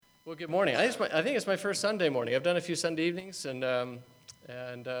Well, good morning. I think it's my first Sunday morning. I've done a few Sunday evenings,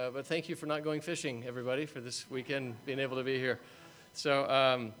 but thank you for not going fishing, everybody, for this weekend, being able to be here.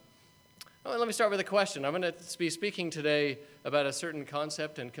 So let me start with a question. I'm going to be speaking today about a certain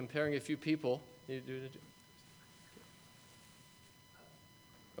concept and comparing a few people.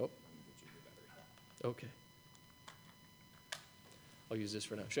 Oh, okay. I'll use this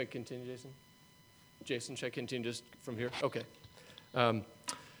for now. Should I continue, Jason? Jason, should I continue just from here? Okay.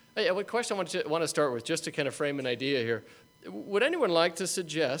 What question I want to start with, just to kind of frame an idea here. Would anyone like to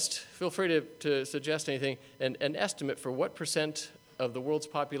suggest, feel free to suggest anything, an estimate for what percent of the world's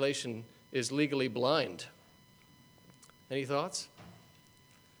population is legally blind? Any thoughts?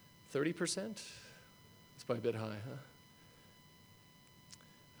 30%? That's probably a bit high,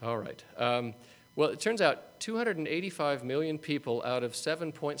 huh? All right. Well, it turns out 285 million people out of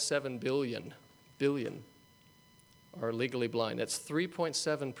 7.7 billion are legally blind. That's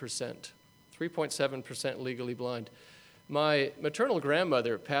 3.7%. 3.7% legally blind. My maternal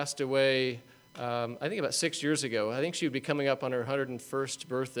grandmother passed away, I think about 6 years ago. I think she would be coming up on her 101st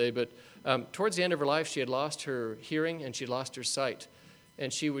birthday, but towards the end of her life, she had lost her hearing and she lost her sight.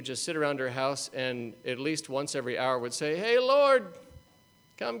 And she would just sit around her house and at least once every hour would say, "Hey, Lord,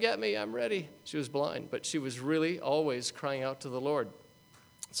 come get me, I'm ready." She was blind, but she was really always crying out to the Lord.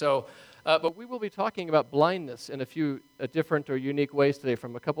 So, but we will be talking about blindness in a few different or unique ways today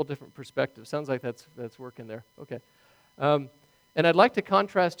from a couple different perspectives. Sounds like that's working there. Okay. And I'd like to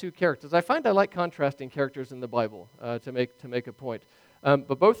contrast two characters. I find I like contrasting characters in the Bible to make a point.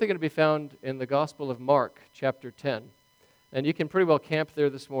 But both are going to be found in the Gospel of Mark, chapter 10. And you can pretty well camp there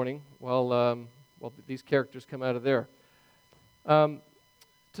this morning while these characters come out of there.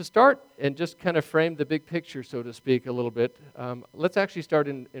 To start and just kind of frame the big picture, so to speak, a little bit, let's actually start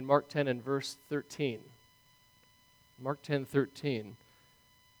in Mark 10 and verse 13. Mark 10:13,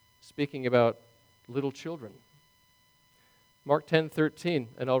 speaking about little children. Mark 10:13,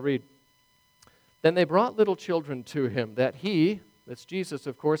 and I'll read. "Then they brought little children to him, that he," that's Jesus,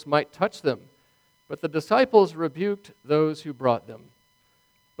 of course, "might touch them. But the disciples rebuked those who brought them.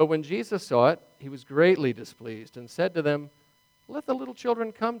 But when Jesus saw it, he was greatly displeased and said to them, 'Let the little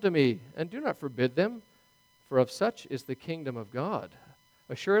children come to me, and do not forbid them, for of such is the kingdom of God.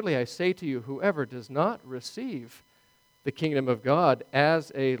 Assuredly, I say to you, whoever does not receive the kingdom of God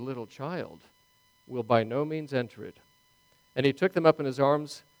as a little child will by no means enter it.' And he took them up in his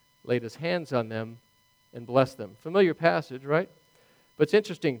arms, laid his hands on them, and blessed them." Familiar passage, right? But it's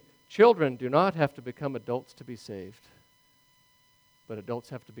interesting. Children do not have to become adults to be saved, but adults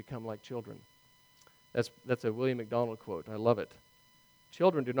have to become like children. That's a William MacDonald quote. I love it.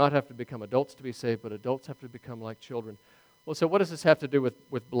 Children do not have to become adults to be saved, but adults have to become like children. Well, so what does this have to do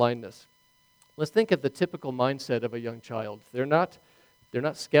with blindness? Let's think of the typical mindset of a young child. They're not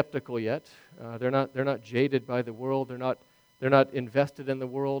skeptical yet. They're not jaded by the world. They're not invested in the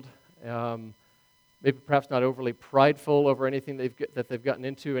world. Maybe perhaps not overly prideful over anything that they've gotten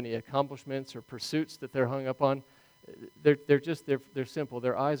into, any accomplishments or pursuits that they're hung up on. They're simple.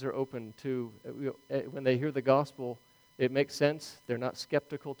 Their eyes are open to, when they hear the gospel, it makes sense. They're not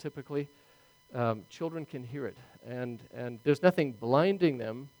skeptical typically. Children can hear it. And there's nothing blinding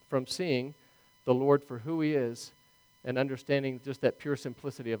them from seeing the Lord for who he is and understanding just that pure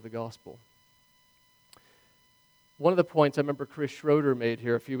simplicity of the gospel. One of the points I remember Chris Schroeder made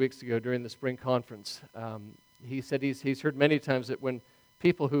here a few weeks ago during the spring conference, he said he's heard many times that when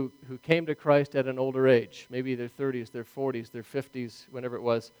people who came to Christ at an older age, maybe their 30s, their 40s, their 50s, whenever it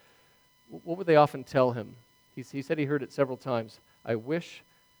was, what would they often tell him? He said he heard it several times. "I wish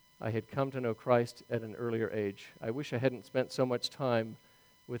I had come to know Christ at an earlier age. I wish I hadn't spent so much time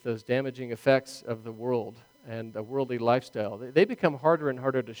with those damaging effects of the world and a worldly lifestyle." They become harder and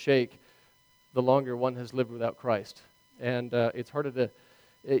harder to shake the longer one has lived without Christ. And it's harder to...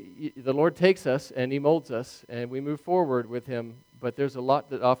 the Lord takes us and he molds us and we move forward with him, but there's a lot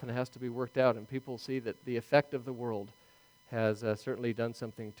that often has to be worked out, and people see that the effect of the world has certainly done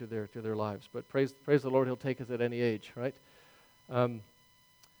something to their lives. But praise the Lord, he'll take us at any age, right? I'm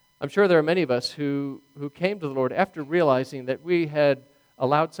sure there are many of us who came to the Lord after realizing that we had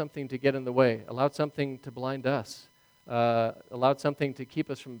allowed something to get in the way, allowed something to blind us, allowed something to keep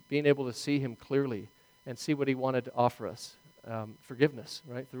us from being able to see him clearly and see what he wanted to offer us. Forgiveness,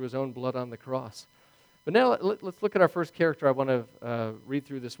 right, through his own blood on the cross. But now let's look at our first character I want to read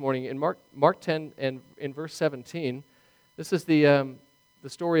through this morning. In Mark 10 and in verse 17, this is the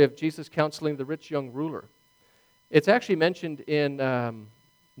story of Jesus counseling the rich young ruler. It's actually mentioned in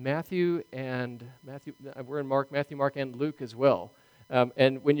Matthew, we're in Matthew, Mark, and Luke as well.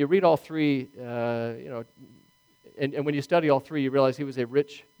 And when you read all three, and when you study all three, you realize he was a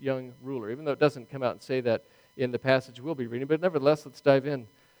rich young ruler, even though it doesn't come out and say that in the passage we'll be reading. But nevertheless, let's dive in.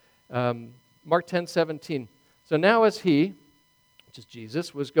 Mark 10:17. So now as he, which is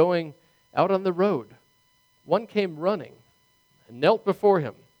Jesus, was going out on the road, one came running and knelt before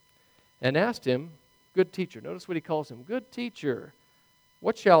him and asked him, "Good teacher," notice what he calls him, "Good teacher,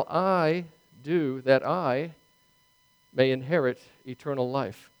 what shall I do that I may inherit eternal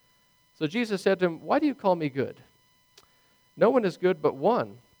life?" So Jesus said to him, "Why do you call me good? No one is good but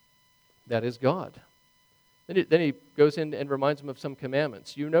one, that is God." Then he goes in and reminds him of some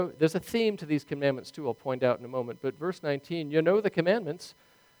commandments. You know, there's a theme to these commandments too, I'll point out in a moment. But verse 19, you know the commandments.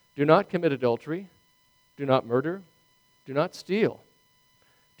 Do not commit adultery. Do not murder. Do not steal.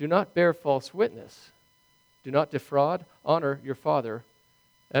 Do not bear false witness. Do not defraud. Honor your father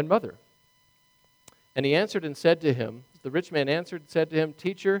and mother. And he answered and said to him, the rich man answered and said to him,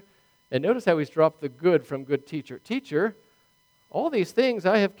 "Teacher," and notice how he's dropped the good from good teacher. "Teacher, all these things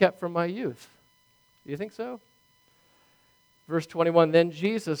I have kept from my youth." Do you think so? Verse 21, then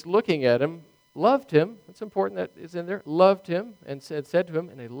Jesus, looking at him, loved him. It's important that it's in there. Loved him and said to him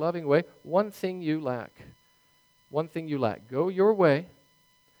in a loving way, "One thing you lack. One thing you lack. Go your way,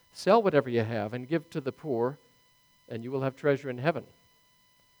 sell whatever you have, and give to the poor, and you will have treasure in heaven."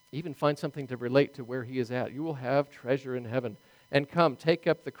 Even find something to relate to where he is at. You will have treasure in heaven. "And come, take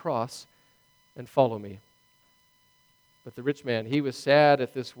up the cross, and follow me." But the rich man, he was sad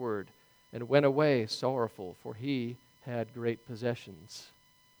at this word, and went away sorrowful, for he had great possessions.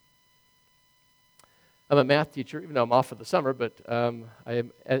 I'm a math teacher, even though I'm off for the summer, but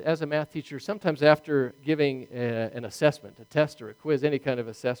as a math teacher, sometimes after giving an assessment, a test or a quiz, any kind of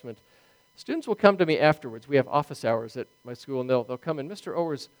assessment, students will come to me afterwards. We have office hours at my school, and they'll come in, "Mr.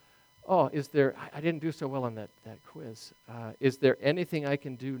 Owers, I didn't do so well on that quiz. Is there anything I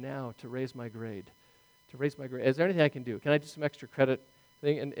can do now to raise my grade? Is there anything I can do? Can I do some extra credit?"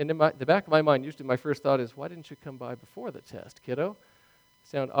 And in the back of my mind, usually my first thought is, why didn't you come by before the test, kiddo? You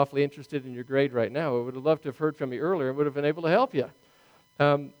sound awfully interested in your grade right now. I would have loved to have heard from you earlier and would have been able to help you.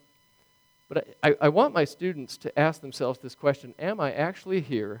 But I want my students to ask themselves this question: am I actually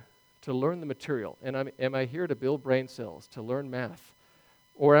here to learn the material? And am I here to build brain cells, to learn math?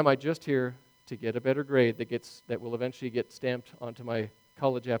 Or am I just here to get a better grade that will eventually get stamped onto my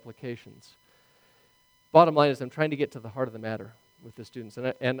college applications? Bottom line is I'm trying to get to the heart of the matter with the students,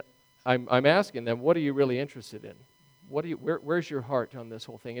 and I'm asking them, what are you really interested in? Where's your heart on this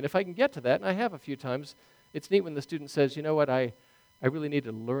whole thing? And if I can get to that, and I have a few times, it's neat when the student says, "You know what, I really need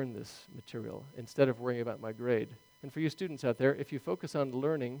to learn this material instead of worrying about my grade." And for you students out there, if you focus on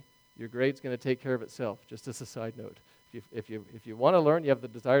learning, your grade's going to take care of itself, just as a side note. If you want to learn, you have the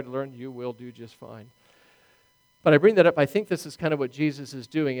desire to learn, you will do just fine. But I bring that up, I think this is kind of what Jesus is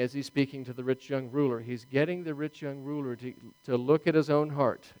doing as he's speaking to the rich young ruler. He's getting the rich young ruler to look at his own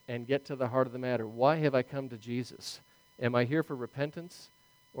heart and get to the heart of the matter. Why have I come to Jesus? Am I here for repentance,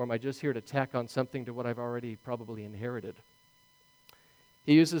 or am I just here to tack on something to what I've already probably inherited?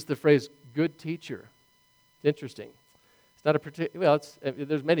 He uses the phrase, "good teacher." Interesting. It's not a particular,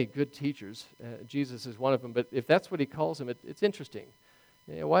 there's many good teachers. Jesus is one of them, but if that's what he calls him, it's interesting.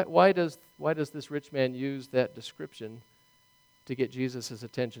 You know, why does this rich man use that description to get Jesus'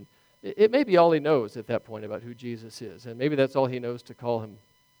 attention? It may be all he knows at that point about who Jesus is, and maybe that's all he knows to call him.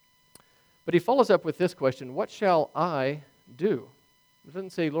 But he follows up with this question: what shall I do? It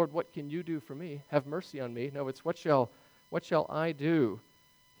doesn't say, "Lord, what can you do for me? Have mercy on me." No, it's what shall I do?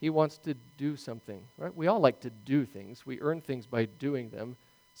 He wants to do something, right? We all like to do things. We earn things by doing them.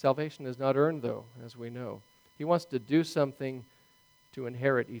 Salvation is not earned, though, as we know. He wants to do something to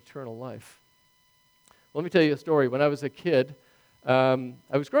inherit eternal life. Well, let me tell you a story. When I was a kid, I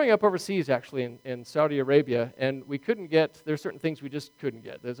was growing up overseas, actually, in Saudi Arabia, and there's certain things we just couldn't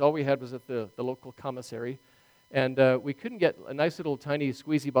get. All we had was at the local commissary, and we couldn't get a nice little tiny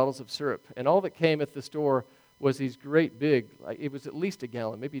squeezy bottles of syrup, and all that came at the store was these great big, it was at least a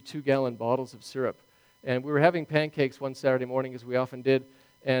gallon, maybe 2-gallon bottles of syrup. And we were having pancakes one Saturday morning, as we often did,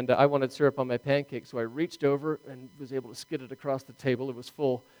 and I wanted syrup on my pancakes, so I reached over and was able to skid it across the table. It was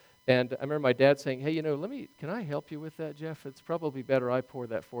full. And I remember my dad saying, "Hey, can I help you with that, Jeff? It's probably better I pour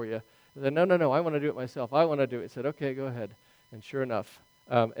that for you." I said, No, I want to do it myself. I want to do it. He said, "Okay, go ahead." And sure enough,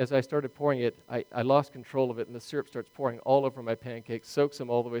 as I started pouring it, I lost control of it, and the syrup starts pouring all over my pancakes, soaks them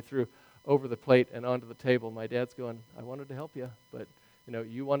all the way through, over the plate and onto the table. My dad's going, "I wanted to help you, but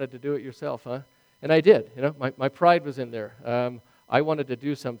you wanted to do it yourself, huh?" And I did. My pride was in there. I wanted to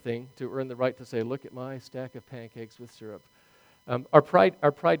do something to earn the right to say, "Look at my stack of pancakes with syrup." Our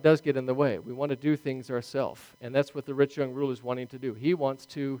pride does get in the way. We want to do things ourselves, and that's what the rich young ruler is wanting to do. He wants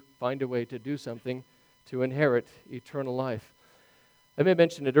to find a way to do something to inherit eternal life. I may have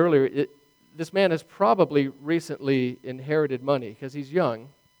mentioned it earlier. This man has probably recently inherited money because he's young,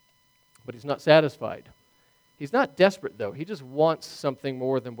 but he's not satisfied. He's not desperate, though. He just wants something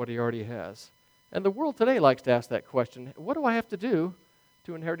more than what he already has. And the world today likes to ask that question, what do I have to do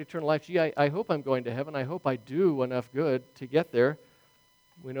to inherit eternal life? Gee, I hope I'm going to heaven. I hope I do enough good to get there.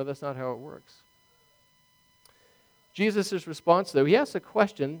 We know that's not how it works. Jesus' response, though, he asks a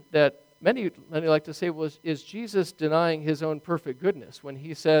question that many like to say, well, is Jesus denying his own perfect goodness when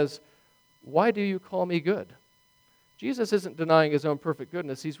he says, why do you call me good? Jesus isn't denying his own perfect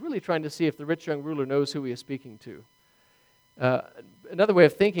goodness. He's really trying to see if the rich young ruler knows who he is speaking to. Another way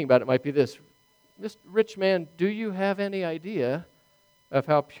of thinking about it might be this. Mr. Rich man, do you have any idea of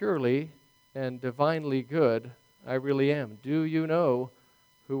how purely and divinely good I really am? Do you know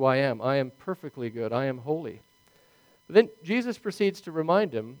who I am? I am perfectly good. I am holy. But then Jesus proceeds to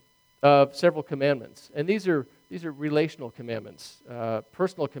remind him of several commandments. And these are relational commandments,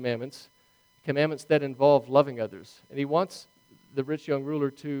 personal commandments, commandments that involve loving others. And he wants the rich young ruler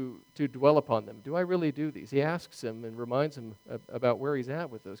to dwell upon them. Do I really do these? He asks him and reminds him about where he's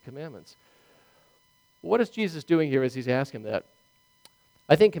at with those commandments. What is Jesus doing here as he's asking that?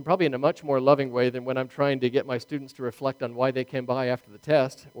 I think probably in a much more loving way than when I'm trying to get my students to reflect on why they came by after the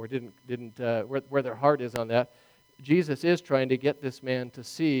test or didn't where their heart is on that. Jesus is trying to get this man to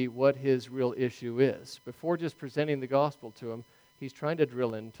see what his real issue is. Before just presenting the gospel to him, he's trying to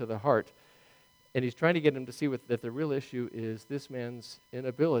drill into the heart. And he's trying to get him to see that the real issue is this man's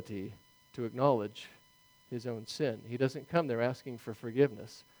inability to acknowledge his own sin. He doesn't come there asking for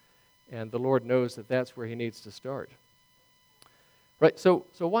forgiveness. And the Lord knows that that's where he needs to start. Right, so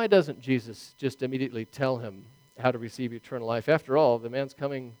why doesn't Jesus just immediately tell him how to receive eternal life? After all, the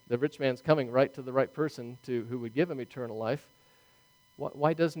rich man's coming right to the right person who would give him eternal life.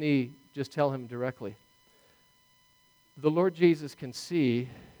 Why doesn't he just tell him directly? The Lord Jesus can see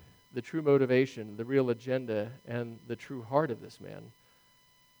the true motivation, the real agenda, and the true heart of this man.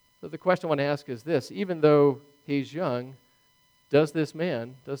 So the question I want to ask is this: even though he's young, does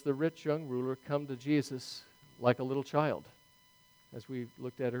the rich young ruler come to Jesus like a little child? As we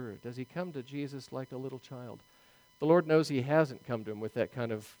looked at earlier, does he come to Jesus like a little child? The Lord knows he hasn't come to him with that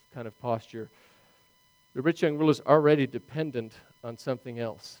kind of posture. The rich young ruler is already dependent on something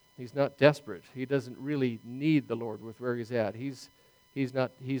else. He's not desperate. He doesn't really need the Lord with where he's at. He's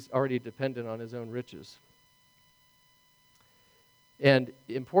already dependent on his own riches. And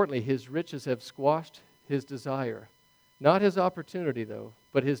importantly, his riches have squashed his desire. Not his opportunity, though,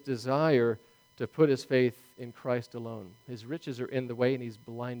 but his desire to put his faith in Christ alone. His riches are in the way, and he's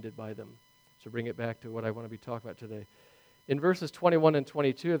blinded by them. So bring it back to what I want to be talking about today. In verses 21 and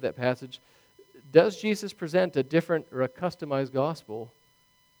 22 of that passage, does Jesus present a different or a customized gospel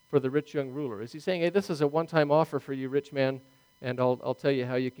for the rich young ruler? Is he saying, hey, this is a one-time offer for you, rich man, and I'll tell you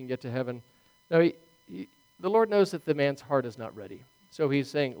how you can get to heaven? No, the Lord knows that the man's heart is not ready. So he's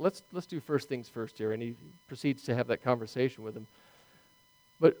saying, let's do first things first here, and he proceeds to have that conversation with him.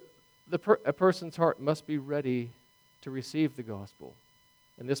 But a person's heart must be ready to receive the gospel.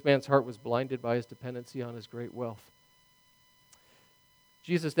 And this man's heart was blinded by his dependency on his great wealth.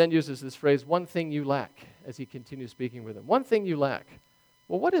 Jesus then uses this phrase, one thing you lack, as he continues speaking with him. One thing you lack.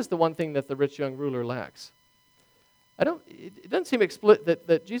 Well, what is the one thing that the rich young ruler lacks? It doesn't seem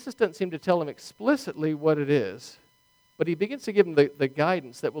that Jesus doesn't seem to tell him explicitly what it is, but he begins to give him the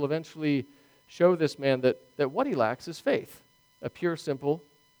guidance that will eventually show this man that what he lacks is faith, a pure, simple,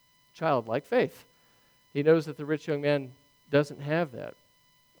 childlike faith. He knows that the rich young man doesn't have that.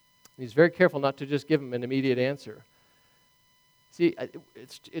 He's very careful not to just give him an immediate answer. See,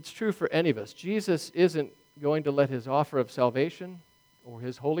 it's true for any of us. Jesus isn't going to let his offer of salvation or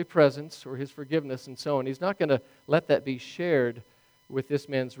his holy presence or his forgiveness and so on, he's not going to let that be shared with this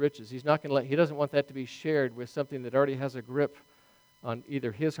man's riches. He doesn't want that to be shared with something that already has a grip on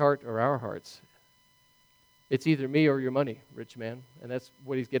either his heart or our hearts. It's either me or your money, rich man. And that's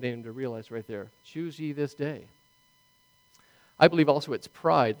what he's getting him to realize right there. Choose ye this day. I believe also it's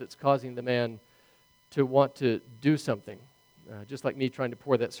pride that's causing the man to want to do something. Just like me trying to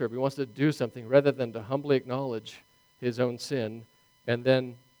pour that syrup. He wants to do something rather than to humbly acknowledge his own sin and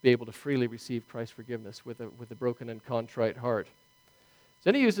then be able to freely receive Christ's forgiveness with a broken and contrite heart.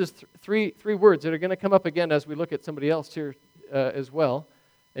 So then he uses three words that are going to come up again as we look at somebody else here as well.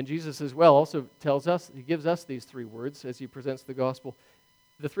 And Jesus as well also tells us, he gives us these three words as he presents the gospel.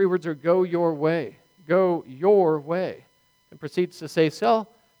 The three words are go your way. Go your way. And proceeds to say, sell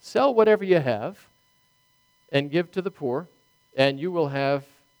whatever you have and give to the poor, and you will have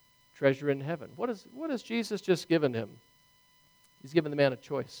treasure in heaven. What has Jesus just given him? He's given the man a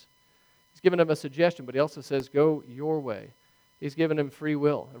choice. He's given him a suggestion, but he also says, go your way. He's given him free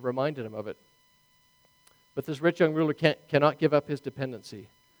will and reminded him of it. But this rich young ruler cannot give up his dependency.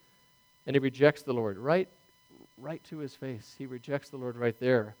 And he rejects the Lord right to his face. He rejects the Lord right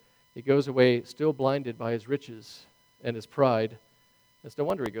there. He goes away still blinded by his riches and his pride. It's no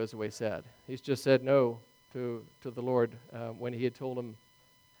wonder he goes away sad. He's just said no to the Lord when he had told him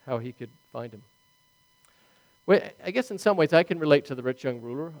how he could find him. Well, I guess in some ways I can relate to the rich young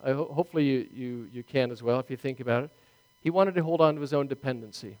ruler. Hopefully you can as well if you think about it. He wanted to hold on to his own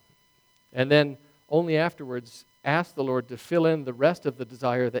dependency. And then only afterwards asked the Lord to fill in the rest of the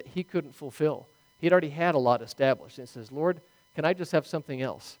desire that he couldn't fulfill. He'd already had a lot established. And he says, Lord, can I just have something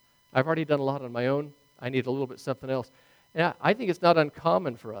else? I've already done a lot on my own. I need a little bit something else. And I think it's not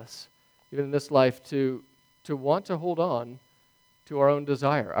uncommon for us, even in this life, to want to hold on to our own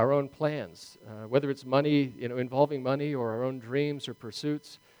desire, our own plans, whether it's money, involving money, or our own dreams or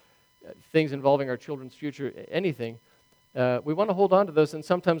pursuits, things involving our children's future, anything. We want to hold on to those and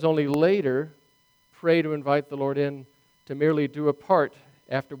sometimes only later pray to invite the Lord in to merely do a part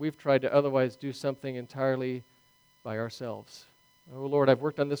after we've tried to otherwise do something entirely by ourselves. Oh, Lord, I've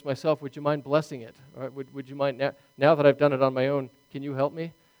worked on this myself. Would you mind blessing it? Or would you mind, now that I've done it on my own, can you help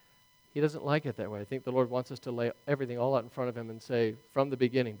me? He doesn't like it that way. I think the Lord wants us to lay everything all out in front of him and say, from the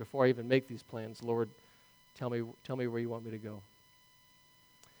beginning, before I even make these plans, Lord, tell me where you want me to go.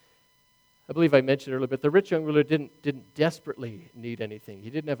 I believe I mentioned earlier, but the rich young ruler didn't desperately need anything. He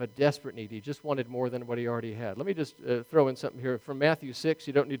didn't have a desperate need. He just wanted more than what he already had. Let me just throw in something here from Matthew 6.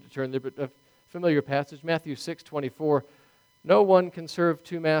 You don't need to turn there, but a familiar passage, Matthew 6:24. No one can serve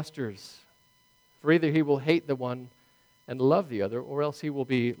two masters, for either he will hate the one and love the other, or else he will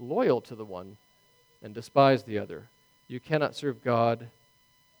be loyal to the one and despise the other. You cannot serve God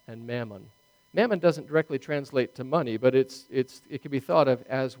and mammon. Mammon doesn't directly translate to money, but it can be thought of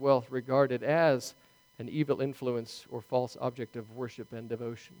as wealth, regarded as an evil influence or false object of worship and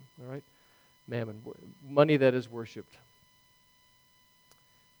devotion. All right? Mammon, money that is worshipped.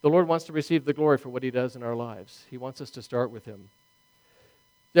 The Lord wants to receive the glory for what he does in our lives. He wants us to start with him.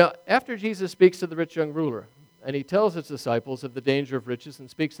 Now, after Jesus speaks to the rich young ruler, and he tells his disciples of the danger of riches and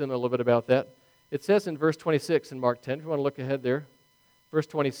speaks to them a little bit about that, it says in verse 26 in Mark 10, if you want to look ahead there, verse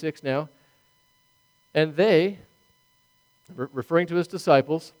 26 now, and they, referring to his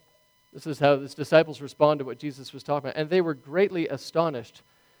disciples, this is how his disciples respond to what Jesus was talking about, and they were greatly astonished,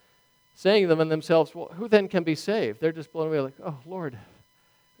 saying to them and themselves, well, who then can be saved? They're just blown away like, oh, Lord,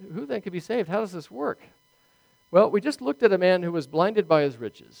 who then can be saved? How does this work? Well, we just looked at a man who was blinded by his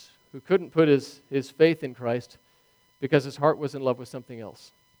riches, who couldn't put his faith in Christ because his heart was in love with something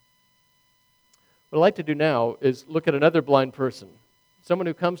else. What I'd like to do now is look at another blind person, someone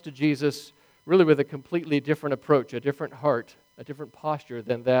who comes to Jesus really with a completely different approach, a different heart, a different posture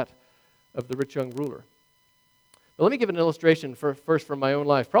than that of the rich young ruler. But let me give an illustration first from my own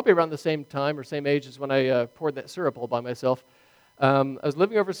life. Probably around the same time or same age as when I poured that syrup all by myself. I was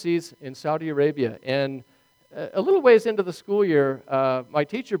living overseas in Saudi Arabia, and a little ways into the school year, my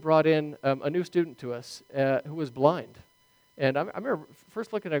teacher brought in a new student to us who was blind. And I remember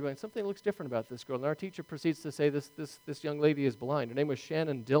first looking at her going, something looks different about this girl. And our teacher proceeds to say this young lady is blind. Her name was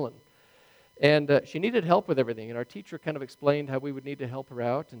Shannon Dillon. And she needed help with everything. And our teacher kind of explained how we would need to help her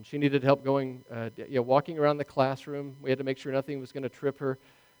out. And she needed help going, walking around the classroom. We had to make sure nothing was going to trip her,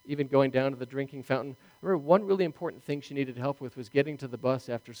 even going down to the drinking fountain. I remember one really important thing she needed help with was getting to the bus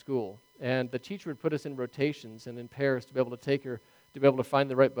after school. And the teacher would put us in rotations and in pairs to be able to take her, to be able to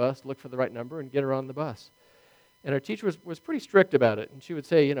find the right bus, look for the right number, and get her on the bus. And our teacher was pretty strict about it. And she would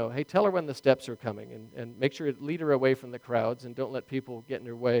say, hey, tell her when the steps are coming and make sure to lead her away from the crowds and don't let people get in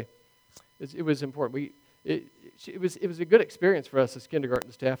her way. It was important. It was a good experience for us as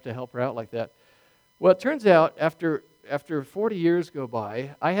kindergarten staff to help her out like that. Well, it turns out after 40 years go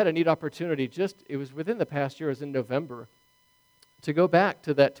by, I had a neat opportunity it was within the past year, it was in November, to go back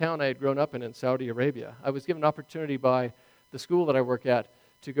to that town I had grown up in Saudi Arabia. I was given an opportunity by the school that I work at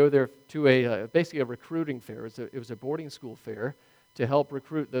to go there to basically a recruiting fair. It was a boarding school fair to help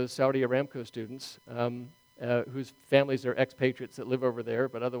recruit those Saudi Aramco students whose families are expatriates that live over there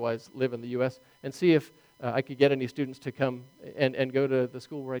but otherwise live in the U.S., and see if I could get any students to come and go to the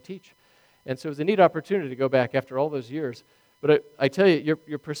school where I teach. And so it was a neat opportunity to go back after all those years. But I tell you,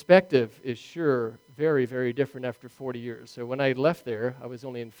 your perspective is sure very, very different after 40 years. So when I left there, I was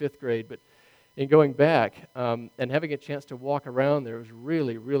only in 5th grade, but in going back and having a chance to walk around there was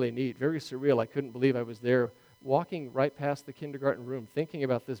really, really neat, very surreal. I couldn't believe I was there, walking right past the kindergarten room, thinking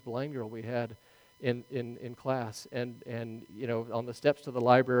about this blind girl we had in class, and on the steps to the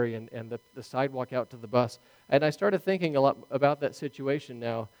library and the sidewalk out to the bus. And I started thinking a lot about that situation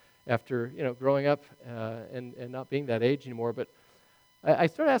now after growing up and not being that age anymore. But I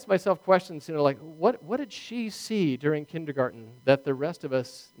started asking myself questions, like what did she see during kindergarten that the rest of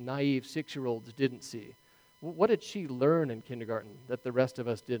us naive 6-year-olds didn't see? What did she learn in kindergarten that the rest of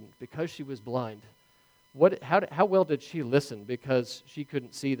us didn't because she was blind? How well did she listen because she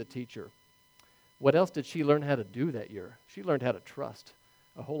couldn't see the teacher? What else did she learn how to do that year? She learned how to trust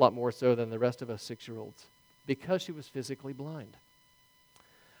a whole lot more so than the rest of us 6-year-olds because she was physically blind.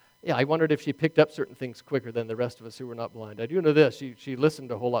 Yeah, I wondered if she picked up certain things quicker than the rest of us who were not blind. I do know this, she listened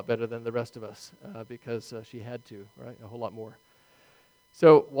a whole lot better than the rest of us because she had to, right, a whole lot more.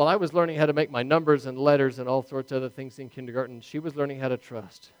 So while I was learning how to make my numbers and letters and all sorts of other things in kindergarten, she was learning how to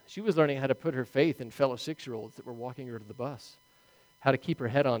trust. She was learning how to put her faith in fellow 6-year-olds that were walking her to the bus, how to keep her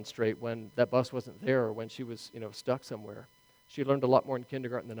head on straight when that bus wasn't there or when she was stuck somewhere. She learned a lot more in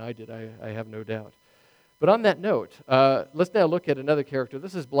kindergarten than I did, I have no doubt. But on that note, let's now look at another character.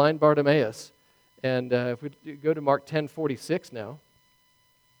 This is blind Bartimaeus. And if we go to Mark 10:46 now.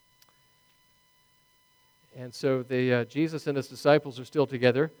 And so Jesus and his disciples are still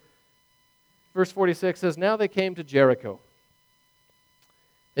together. Verse 46 says, "Now they came to Jericho.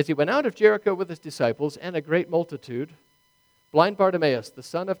 As he went out of Jericho with his disciples and a great multitude, blind Bartimaeus, the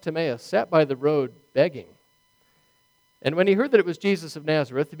son of Timaeus, sat by the road begging. And when he heard that it was Jesus of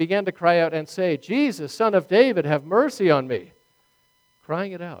Nazareth, he began to cry out and say, 'Jesus, Son of David, have mercy on me,'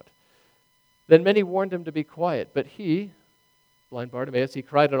 crying it out. Then many warned him to be quiet, but he, blind Bartimaeus, he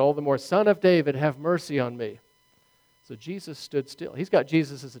cried out all the more, 'Son of David, have mercy on me.' So Jesus stood still." He's got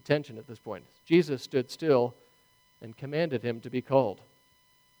Jesus' attention at this point. Jesus stood still and commanded him to be called.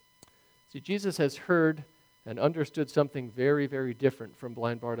 See, Jesus has heard and understood something very, very different from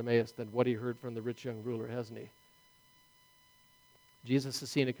blind Bartimaeus than what he heard from the rich young ruler, hasn't he? Jesus has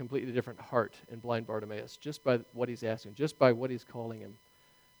seen a completely different heart in blind Bartimaeus just by what he's asking, just by what he's calling him,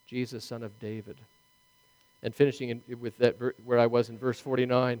 Jesus, Son of David. And finishing with that where I was in verse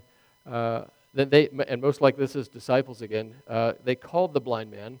 49, then they, and most like this is disciples again, they called the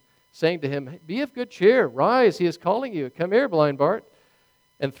blind man, saying to him, "Be of good cheer, rise, he is calling you. Come here, blind Bart."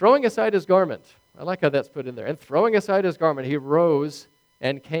 And throwing aside his garment, I like how that's put in there, and throwing aside his garment, he rose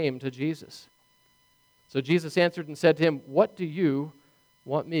and came to Jesus. So Jesus answered and said to him, "What do you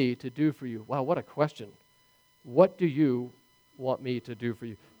want me to do for you?" Wow, what a question. What do you want me to do for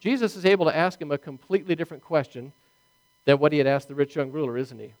you? Jesus is able to ask him a completely different question than what he had asked the rich young ruler,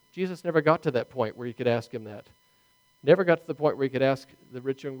 isn't he? Jesus never got to that point where he could ask him that. Never got to the point where he could ask the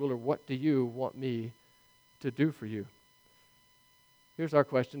rich young ruler, "What do you want me to do for you?" Here's our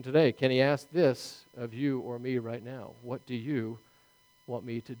question today. Can he ask this of you or me right now? What do you want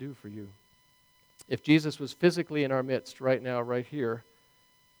me to do for you? If Jesus was physically in our midst right now, right here,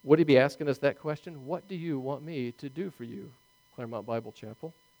 would he be asking us that question? What do you want me to do for you, Claremont Bible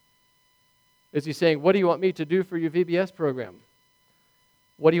Chapel? Is he saying, what do you want me to do for your VBS program?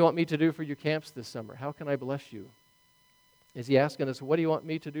 What do you want me to do for your camps this summer? How can I bless you? Is he asking us, what do you want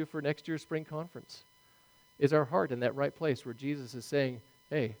me to do for next year's spring conference? Is our heart in that right place where Jesus is saying,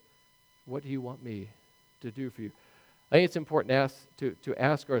 hey, what do you want me to do for you? I think it's important to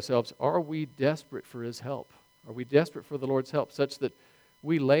ask ourselves, are we desperate for his help? Are we desperate for the Lord's help such that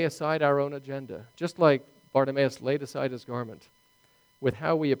we lay aside our own agenda, just like Bartimaeus laid aside his garment, with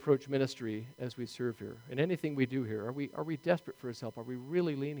how we approach ministry as we serve here? And anything we do here, are we desperate for his help? Are we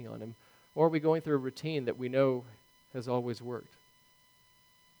really leaning on him? Or are we going through a routine that we know has always worked?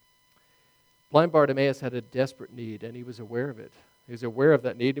 Blind Bartimaeus had a desperate need, and he was aware of it. He was aware of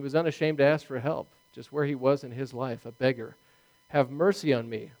that need. He was unashamed to ask for help, just where he was in his life, a beggar. Have mercy on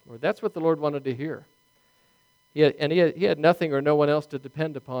me. Lord, that's what the Lord wanted to hear. He had nothing or no one else to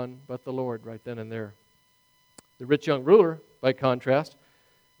depend upon but the Lord right then and there. The rich young ruler, by contrast,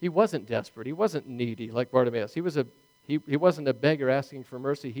 he wasn't desperate. He wasn't needy like Bartimaeus. He wasn't a beggar asking for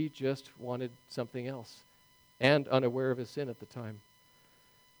mercy. He just wanted something else and unaware of his sin at the time.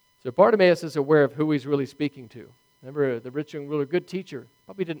 So Bartimaeus is aware of who he's really speaking to. Remember, the rich young ruler, good teacher,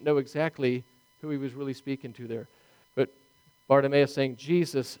 probably didn't know exactly who he was really speaking to there. But Bartimaeus saying,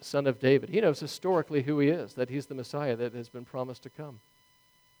 Jesus, Son of David. He knows historically who he is, that he's the Messiah that has been promised to come.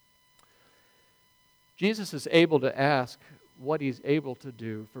 Jesus is able to ask what he's able to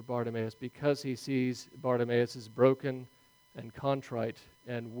do for Bartimaeus because he sees Bartimaeus' broken and contrite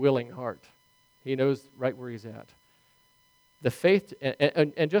and willing heart. He knows right where he's at. The faith,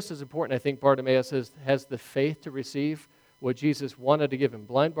 and just as important, I think Bartimaeus has the faith to receive what Jesus wanted to give him.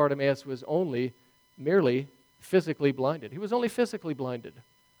 Blind Bartimaeus was only merely physically blinded. He was only physically blinded.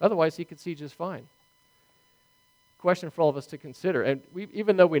 Otherwise, he could see just fine. question for all of us to consider. And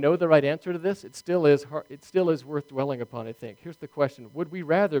even though we know the right answer to this, it still is worth dwelling upon, I think. Here's the question. Would we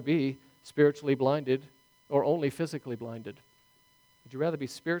rather be spiritually blinded or only physically blinded? Would you rather be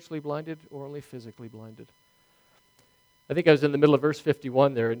spiritually blinded or only physically blinded? I think I was in the middle of verse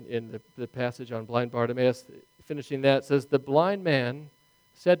 51 there in the passage on blind Bartimaeus. Finishing that, it says, the blind man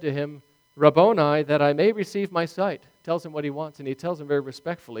said to him, Rabboni, that I may receive my sight. Tells him what he wants, and he tells him very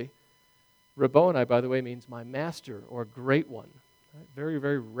respectfully. Rabboni, by the way, means my master or great one. Right? Very,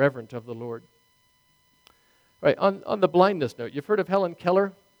 very reverent of the Lord. Right, on the blindness note, you've heard of Helen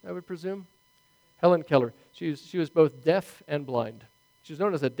Keller, I would presume? Helen Keller. She was both deaf and blind. She was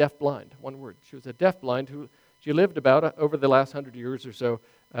known as a deaf-blind, one word. She was a deaf-blind who she lived about over the last 100 years or so,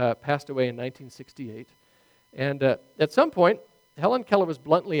 passed away in 1968. And at some point, Helen Keller was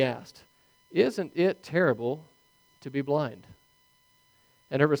bluntly asked, isn't it terrible to be blind?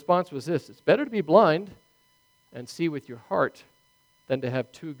 And her response was this, it's better to be blind and see with your heart than to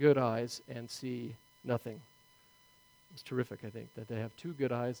have two good eyes and see nothing. It's terrific, I think, that they have two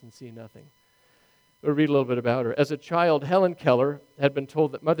good eyes and see nothing. We'll read a little bit about her. As a child, Helen Keller had been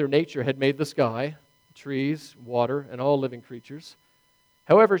told that Mother Nature had made the sky, trees, water, and all living creatures.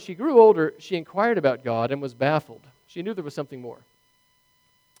 However, as she grew older, she inquired about God and was baffled. She knew there was something more.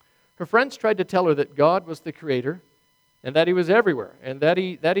 Her friends tried to tell her that God was the creator and that he was everywhere and that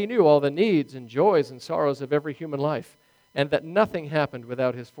he knew all the needs and joys and sorrows of every human life and that nothing happened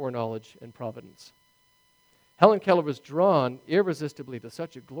without his foreknowledge and providence. Helen Keller was drawn irresistibly to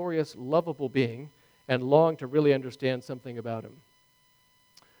such a glorious, lovable being and longed to really understand something about him.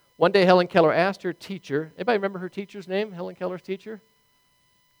 One day, Helen Keller asked her teacher, anybody remember her teacher's name, Helen Keller's teacher?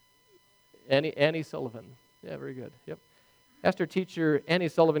 Annie Sullivan. Yeah, very good. Yep. Asked her teacher, Annie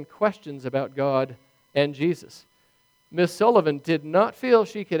Sullivan, questions about God and Jesus. Miss Sullivan did not feel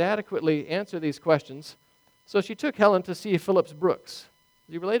she could adequately answer these questions, so she took Helen to see Phillips Brooks.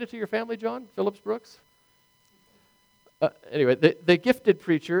 Is he related to your family, John? Phillips Brooks? Anyway, the gifted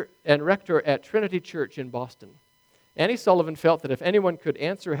preacher and rector at Trinity Church in Boston. Annie Sullivan felt that if anyone could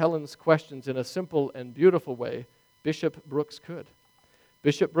answer Helen's questions in a simple and beautiful way, Bishop Brooks could.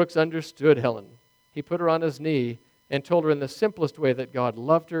 Bishop Brooks understood Helen. He put her on his knee and told her in the simplest way that God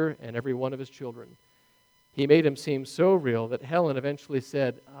loved her and every one of his children. He made him seem so real that Helen eventually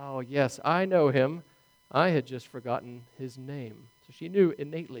said, oh, yes, I know him. I had just forgotten his name. So she knew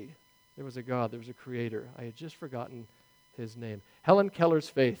innately there was a God, there was a creator. I had just forgotten his name. Helen Keller's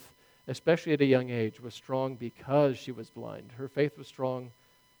faith, especially at a young age, was strong because she was blind. Her faith was strong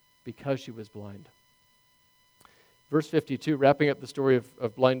because she was blind. Verse 52, wrapping up the story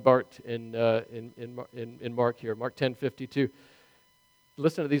of blind Bart in Mark here, Mark 10:52.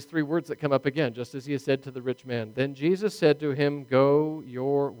 Listen to these three words that come up again, just as he had said to the rich man. Then Jesus said to him, go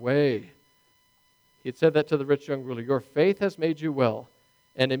your way. He had said that to the rich young ruler. Your faith has made you well.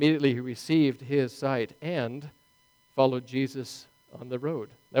 And immediately he received his sight and followed Jesus on the road.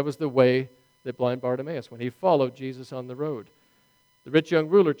 That was the way that blind Bartimaeus went. He followed Jesus on the road. The rich young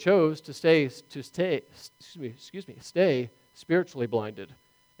ruler chose to stay spiritually blinded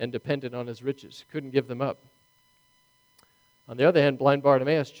and dependent on his riches. Couldn't give them up. On the other hand, blind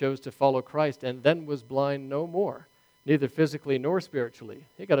Bartimaeus chose to follow Christ and then was blind no more, neither physically nor spiritually.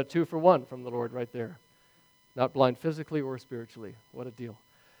 He got a 2-for-1 from the Lord right there. Not blind physically or spiritually. What a deal.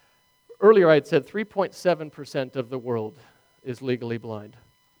 Earlier I had said 3.7% of the world is legally blind.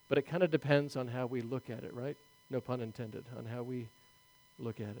 But it kind of depends on how we look at it, right? No pun intended, on how we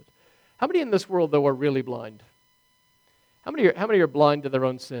look at it. How many in this world, though, are really blind? How many are blind to their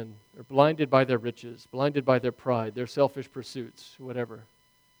own sin, or blinded by their riches, blinded by their pride, their selfish pursuits, whatever?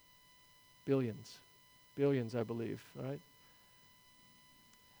 Billions. Billions, I believe, right?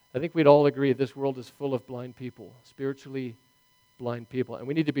 I think we'd all agree this world is full of blind people, spiritually blind people, and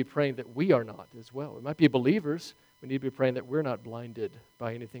we need to be praying that we are not as well. We might be believers. We need to be praying that we're not blinded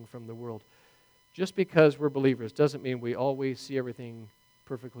by anything from the world. Just because we're believers doesn't mean we always see everything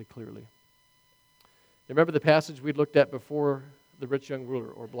perfectly clearly. Remember the passage we looked at before the rich young ruler,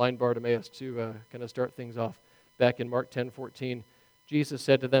 or blind Bartimaeus, to kind of start things off. Back in Mark 10:14, Jesus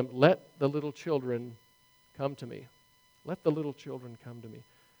said to them, let the little children come to me. Let the little children come to me.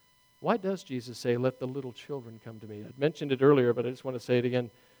 Why does Jesus say, let the little children come to me? I mentioned it earlier, but I just want to say it again.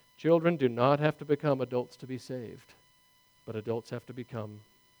 Children do not have to become adults to be saved, but adults have to become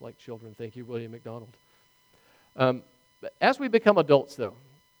like children. Thank you, William McDonald. As we become adults, though,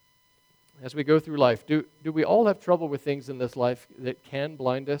 as we go through life, do we all have trouble with things in this life that can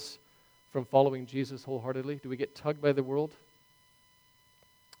blind us from following Jesus wholeheartedly? Do we get tugged by the world?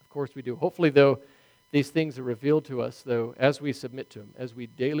 Of course we do. Hopefully, though, These things are revealed to us, though, as we submit to Him, as we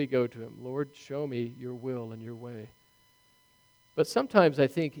daily go to Him. Lord, show me your will and your way. But sometimes I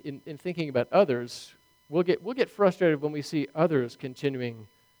think in thinking about others, we'll get frustrated when we see others continuing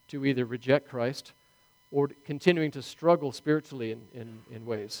to either reject Christ or continuing to struggle spiritually in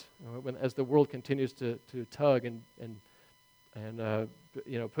ways. As the world continues to tug and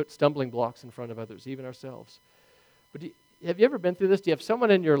put stumbling blocks in front of others, even ourselves. But have you ever been through this? Do you have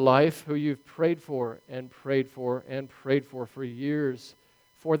someone in your life who you've prayed for and prayed for and prayed for years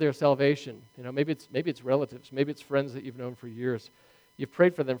for their salvation? Maybe it's relatives, maybe it's friends that you've known for years. You've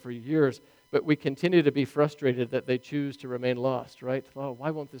prayed for them for years, but we continue to be frustrated that they choose to remain lost, right? Oh,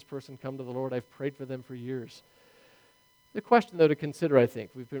 why won't this person come to the Lord? I've prayed for them for years. The question, though, to consider, I think,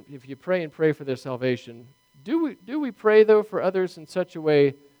 if you pray and pray for their salvation, do we pray, though, for others in such a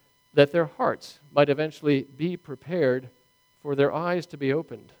way that their hearts might eventually be prepared for their eyes to be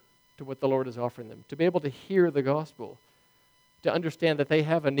opened to what the Lord is offering them, to be able to hear the gospel, to understand that they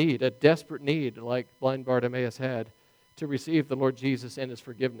have a need, a desperate need, like blind Bartimaeus had, to receive the Lord Jesus and His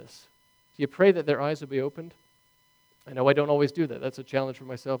forgiveness? Do you pray that their eyes will be opened? I know I don't always do that. That's a challenge for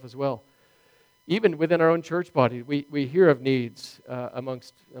myself as well. Even within our own church body, we hear of needs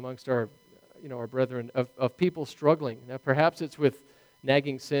amongst our brethren of people struggling. Now, perhaps it's with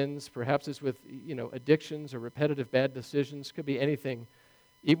nagging sins, perhaps it's with addictions or repetitive bad decisions. Could be anything.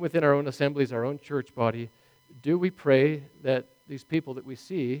 Even within our own assemblies, our own church body, do we pray that these people that we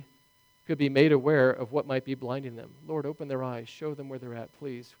see could be made aware of what might be blinding them? Lord, open their eyes, show them where they're at,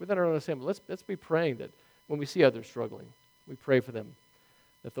 please. Within our own assembly, let's be praying that when we see others struggling, we pray for them,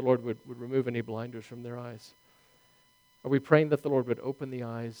 that the Lord would remove any blinders from their eyes. Are we praying that the Lord would open the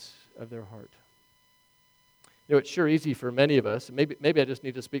eyes of their heart? It's sure easy for many of us, maybe I just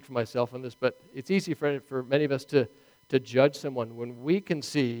need to speak for myself on this, but it's easy for many of us to judge someone when we can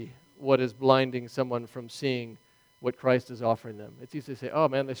see what is blinding someone from seeing what Christ is offering them. It's easy to say, oh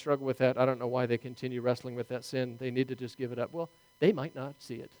man, they struggle with that. I don't know why they continue wrestling with that sin. They need to just give it up. Well, they might not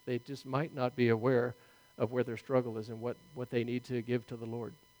see it. They just might not be aware of where their struggle is and what they need to give to the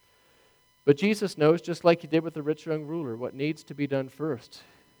Lord. But Jesus knows, just like He did with the rich young ruler, what needs to be done first.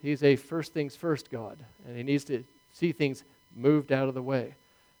 He's a first things first God, and He needs to see things moved out of the way.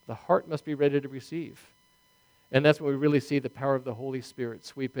 The heart must be ready to receive. And that's when we really see the power of the Holy Spirit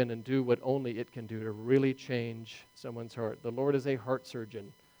sweep in and do what only it can do to really change someone's heart. The Lord is a heart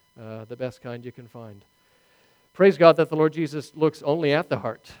surgeon, the best kind you can find. Praise God that the Lord Jesus looks only at the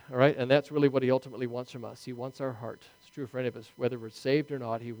heart, all right? And that's really what He ultimately wants from us. He wants our heart. It's true for any of us. Whether we're saved or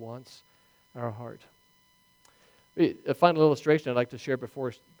not, He wants our heart. A final illustration I'd like to share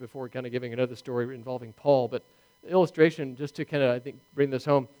before kind of giving another story involving Paul, but illustration just to kind of, I think, bring this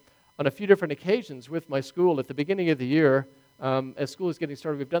home. On a few different occasions with my school at the beginning of the year, as school is getting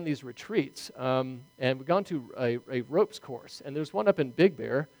started, we've done these retreats, and we've gone to a ropes course, and there's one up in Big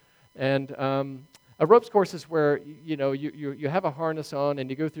Bear, and a ropes course is where you have a harness on and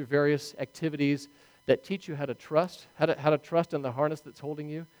you go through various activities that teach you how to trust in the harness that's holding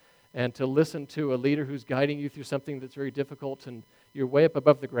you, and to listen to a leader who's guiding you through something that's very difficult, and you're way up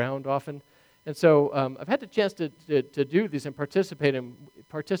above the ground often. And so I've had the chance to do these and participate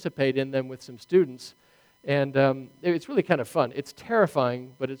in them with some students, and it's really kind of fun. It's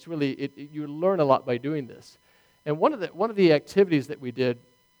terrifying, but it's really you learn a lot by doing this. And one of the activities that we did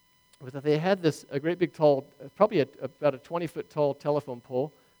was that they had a great big tall, probably about a 20-foot tall telephone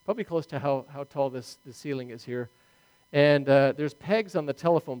pole, probably close to how tall the ceiling is here. And there's pegs on the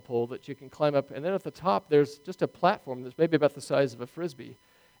telephone pole that you can climb up, and then at the top there's just a platform that's maybe about the size of a Frisbee.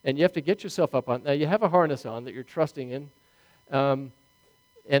 And you have to get yourself up on. Now, you have a harness on that you're trusting in, and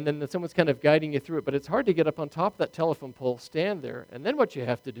then someone's kind of guiding you through it. But it's hard to get up on top of that telephone pole, stand there, and then what you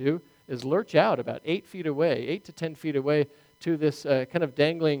have to do is lurch out about 8 to 10 feet away to this kind of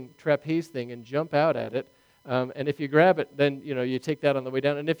dangling trapeze thing and jump out at it. And if you grab it, then you take that on the way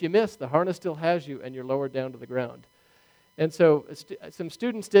down. And if you miss, the harness still has you, and you're lowered down to the ground. And so some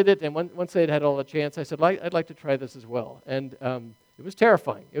students did it, and once they'd had all the chance, I said, I'd like to try this as well. And it was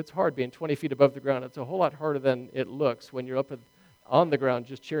terrifying. It's hard being 20 feet above the ground. It's a whole lot harder than it looks when you're up on the ground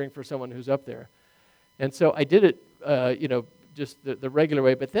just cheering for someone who's up there. And so I did it, just the regular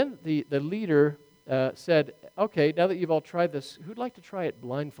way. But then the leader said, okay, now that you've all tried this, who'd like to try it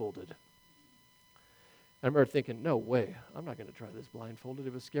blindfolded? I remember thinking, no way, I'm not going to try this blindfolded.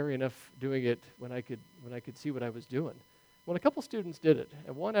 It was scary enough doing it when I could see what I was doing. Well, a couple students did it,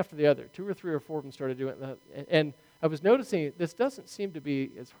 and one after the other, 2 or 3 or 4 of them started doing it. And I was noticing this doesn't seem to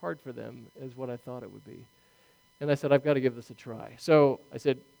be as hard for them as what I thought it would be. And I said, I've got to give this a try. So I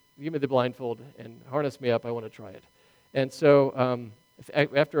said, give me the blindfold and harness me up. I want to try it. And so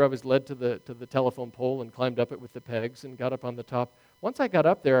After I was led to the telephone pole and climbed up it with the pegs and got up on the top, once I got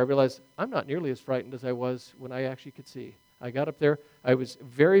up there, I realized I'm not nearly as frightened as I was when I actually could see. I got up there. I was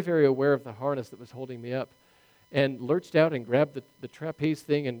very, very aware of the harness that was holding me up and lurched out and grabbed the trapeze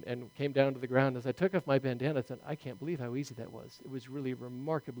thing and came down to the ground. As I took off my bandana, I said, I can't believe how easy that was. It was really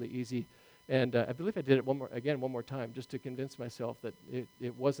remarkably easy. And I believe I did it one more time, just to convince myself that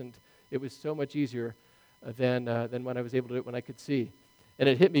it was so much easier than when I was able to do it when I could see. And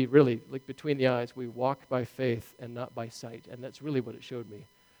it hit me really, like between the eyes. We walk by faith and not by sight. And that's really what it showed me.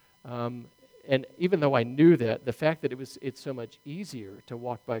 And even though I knew that, the fact that it's so much easier to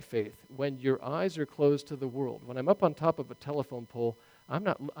walk by faith when your eyes are closed to the world. When I'm up on top of a telephone pole,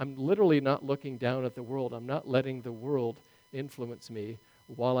 I'm literally not looking down at the world. I'm not letting the world influence me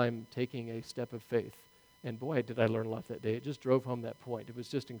while I'm taking a step of faith. And boy, did I learn a lot that day. It just drove home that point. It was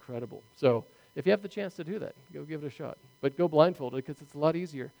just incredible. So if you have the chance to do that, go give it a shot. But go blindfolded because it's a lot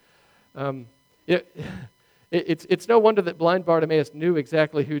easier. It's no wonder that blind Bartimaeus knew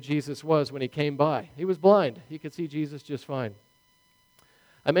exactly who Jesus was when he came by. He was blind. He could see Jesus just fine.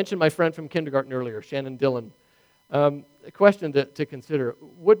 I mentioned my friend from kindergarten earlier, Shannon Dillon. A question to consider.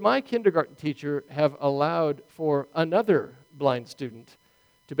 Would my kindergarten teacher have allowed for another blind student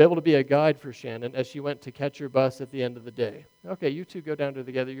to be able to be a guide for Shannon as she went to catch her bus at the end of the day? Okay, you two go down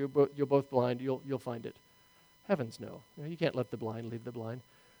together. You're both blind. You'll find it. Heavens no. You can't let the blind lead the blind.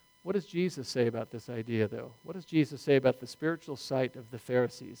 What does Jesus say about this idea, though? What does Jesus say about the spiritual sight of the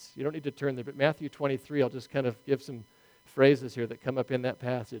Pharisees? You don't need to turn there, but Matthew 23, I'll just kind of give some phrases here that come up in that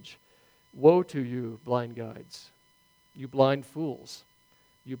passage. Woe to you, blind guides, you blind fools,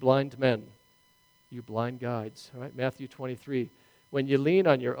 you blind men, you blind guides. All right, Matthew 23. When you lean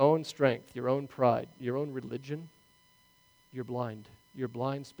on your own strength, your own pride, your own religion, you're blind. You're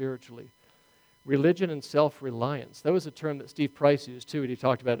blind spiritually. Religion and self-reliance. That was a term that Steve Price used too, and he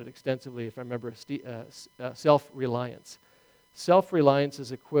talked about it extensively, if I remember, self-reliance. Self-reliance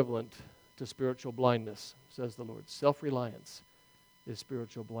is equivalent to spiritual blindness, says the Lord. Self-reliance is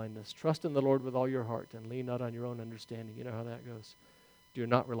spiritual blindness. Trust in the Lord with all your heart and lean not on your own understanding. You know how that goes. Do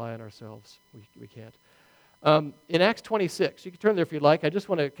not rely on ourselves. We can't. In Acts 26, you can turn there if you'd like. I just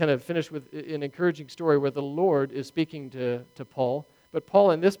want to kind of finish with an encouraging story where the Lord is speaking to Paul. But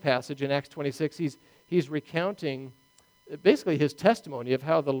Paul, in this passage, in Acts 26, he's recounting basically his testimony of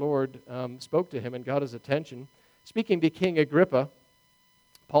how the Lord spoke to him and got his attention. Speaking to King Agrippa,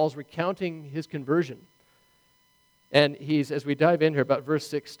 Paul's recounting his conversion. And as we dive in here about verse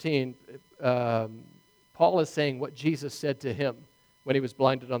 16, Paul is saying what Jesus said to him when he was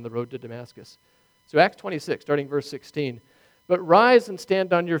blinded on the road to Damascus. So Acts 26, starting verse 16. But rise and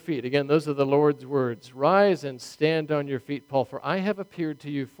stand on your feet. Again, those are the Lord's words. Rise and stand on your feet, Paul, for I have appeared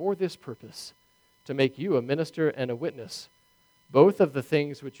to you for this purpose, to make you a minister and a witness, both of the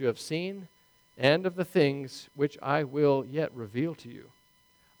things which you have seen and of the things which I will yet reveal to you.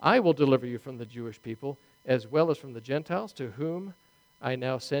 I will deliver you from the Jewish people, as well as from the Gentiles, to whom I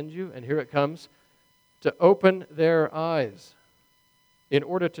now send you, and here it comes, to open their eyes, in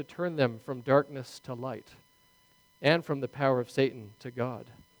order to turn them from darkness to light, and from the power of Satan to God,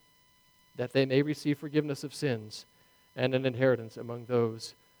 that they may receive forgiveness of sins and an inheritance among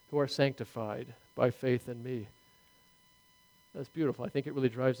those who are sanctified by faith in me. That's beautiful. I think it really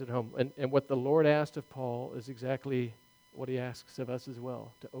drives it home. And what the Lord asked of Paul is exactly what he asks of us as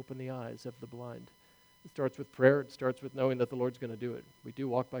well, to open the eyes of the blind. It starts with prayer. It starts with knowing that the Lord's going to do it. We do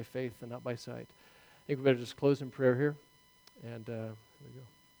walk by faith and not by sight. I think we better just close in prayer here. And here we go.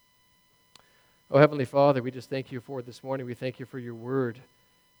 Oh, Heavenly Father, we just thank you for this morning. We thank you for your word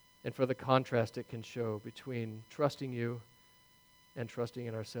and for the contrast it can show between trusting you and trusting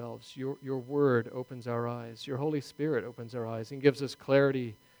in ourselves. Your word opens our eyes. Your Holy Spirit opens our eyes and gives us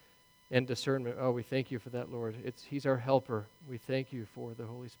clarity and discernment. Oh, we thank you for that, Lord. He's our helper. We thank you for the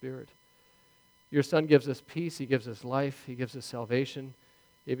Holy Spirit. Your Son gives us peace. He gives us life. He gives us salvation.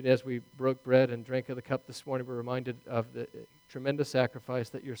 Even as we broke bread and drank of the cup this morning, we're reminded of the tremendous sacrifice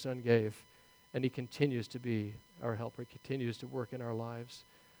that your Son gave. And he continues to be our helper. He continues to work in our lives.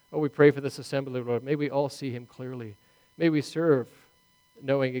 Oh, we pray for this assembly, Lord. May we all see him clearly. May we serve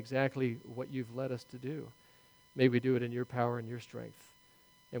knowing exactly what you've led us to do. May we do it in your power and your strength.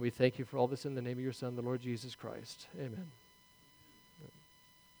 And we thank you for all this in the name of your Son, the Lord Jesus Christ. Amen.